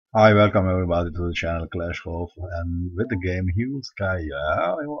Hi, welcome everybody to the channel Clash of and with the game Hue Sky.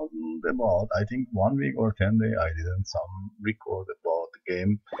 Yeah, I wasn't about I think 1 week or 10 days I didn't some record about the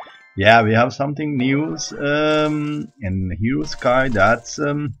game. Yeah, we have something news in Hero Sky that's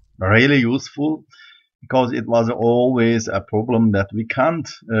really useful because it was always a problem that we can't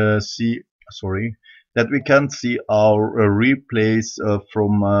see. Sorry, that we can't see our replays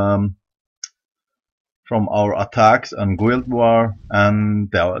from our attacks on Guild War,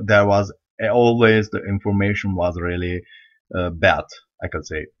 and there was always the information was really bad, I could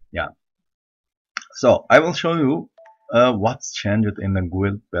say. Yeah. So I will show you what's changed in the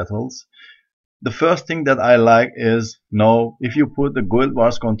guild battles. The first thing that I like is now if you put the Guild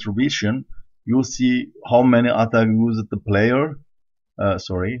Wars contribution, you see how many attack used the player.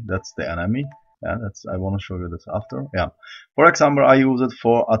 Sorry, that's the enemy. Yeah, that's I want to show you this after. Yeah, for example, I use it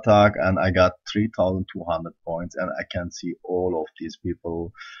for attack and I got 3,200 points, and I can see all of these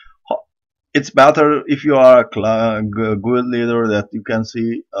people. It's better if you are a good leader that you can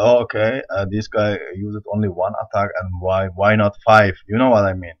see. Oh, okay, this guy used only one attack, and why not five? You know what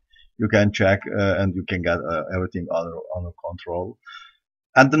I mean? You can check and you can get everything under control.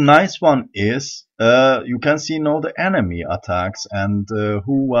 And the nice one is you can see now the enemy attacks and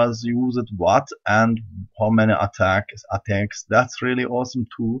who was used what and how many attacks. That's really awesome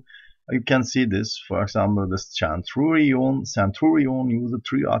too. You can see this, for example, this Centurion used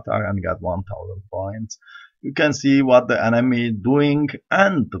 3 attack and got 1,000 points. You can see what the enemy doing,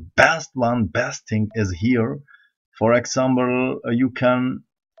 and the best thing is here. For example, you can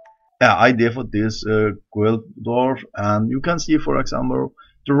I default this Guildbattle, and you can see, for example,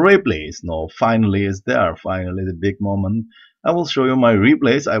 the replays now finally is there. Finally, the big moment. I will show you my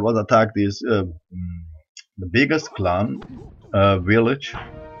replays. I was attacked this the biggest clan village,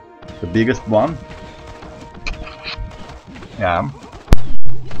 the biggest one. Yeah.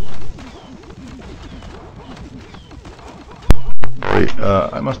 Wait,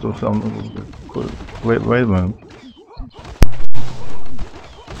 I must do some. Wait a minute.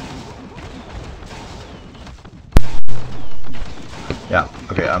 Yeah,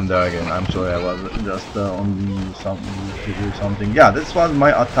 okay, I'm there again. I'm sorry, I was just on something to do something. Yeah, this was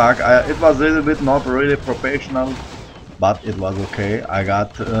my attack. It was a little bit not really professional, but it was okay. I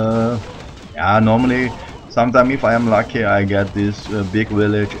got, yeah, normally, sometimes if I am lucky, I get this big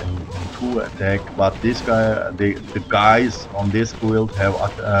village and 2 attack. But this guy, the guys on this guild have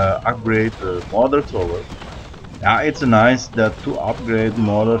upgrade the mortar tower. Yeah, it's nice that to upgrade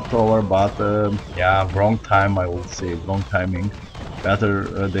mortar tower, but yeah, wrong time I would say, wrong timing.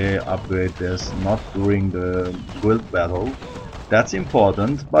 Better they upgrade this not during the guild battle. That's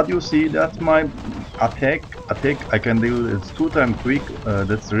important. But you see that's my attack I can do it's 2 times quick.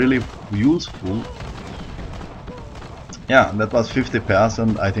 That's really useful. Yeah, that was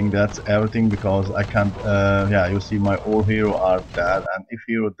 50%. I think that's everything because I can't yeah, you see my all hero are dead, and if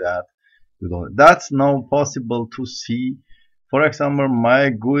hero dead you don't. That's now possible to see. For example,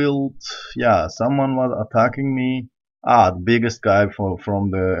 my guild, yeah, someone was attacking me. Ah, the biggest guy from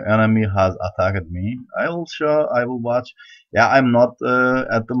the enemy has attacked me. I will watch. Yeah, I'm not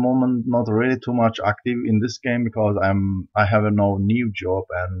at the moment not really too much active in this game because I have a no new job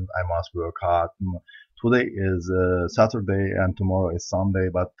and I must work hard. Today is Saturday and tomorrow is Sunday,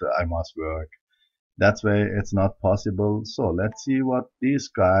 but I must work. That's why it's not possible. So let's see what this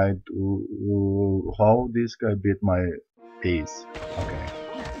guy how this guy beat my ace. Okay.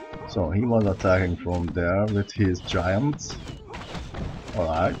 So he was attacking from there with his giants.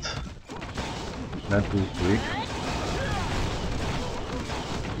 Alright. Not too quick.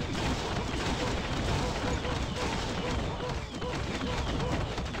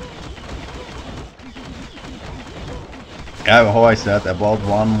 Yeah, how I said, about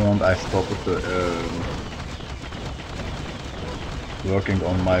 1 month I stopped working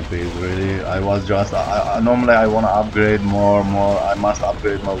on my base. Really, I was just normally I want to upgrade more. I must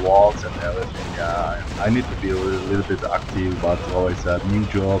upgrade my walls and everything. Yeah, I need to be a little bit active, but always a new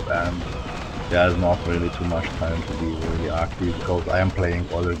job and there's not really too much time to be really active because I am playing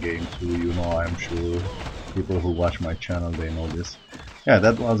other games too. You know, I'm sure people who watch my channel they know this. Yeah,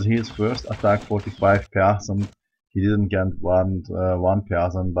 that was his first attack, 45%. He didn't get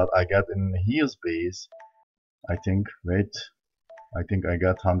 1%, but I got in his base. I think. Wait. I think I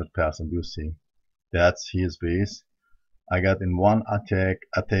got 100%, you see. That's his base. I got in one attack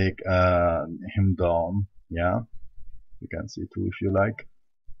him down. Yeah. You can see too if you like.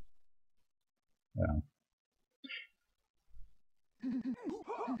 Yeah.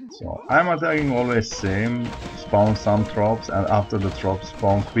 So I'm attacking always same, spawn some traps, and after the traps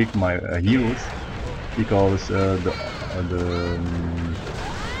spawn quick my heals because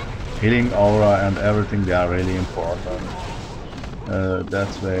healing aura and everything, they are really important.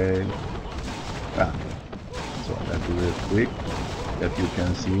 That's why, yeah. So let's do it quick that you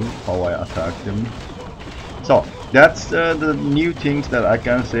can see how I attack them. So that's the new things that I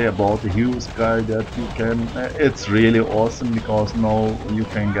can say about the Hero Sky, that you can. It's really awesome because now you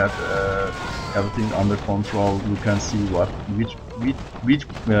can get everything under control. You can see which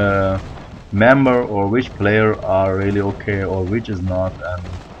member or which player are really okay or which is not,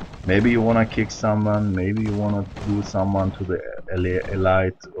 and maybe you wanna kick someone, maybe you wanna do someone to the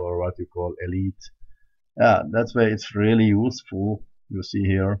elite, or what you call elite. Yeah, that's why it's really useful. You see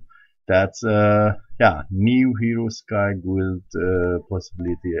here, that's yeah, new Hero Sky Guild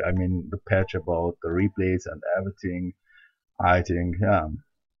possibility. I mean, the patch about the replays and everything. I think, yeah,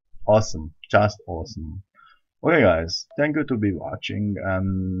 awesome, just awesome. Okay, guys, thank you to be watching,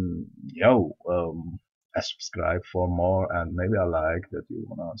 and yo, subscribe for more, and maybe I like that you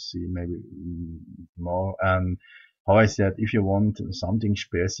wanna see maybe more. And how I said, if you want something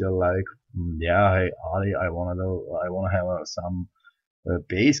special, like yeah, hey Ali, I wanna know, I wanna have some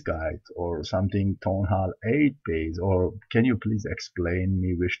base guide or something Town Hall 8 base, or can you please explain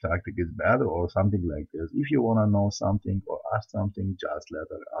me which tactic is better or something like this. If you wanna know something or ask something, just let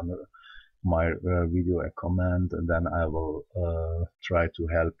it under my video a comment, and then I will try to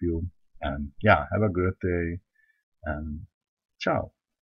help you. And yeah, have a great day, and ciao.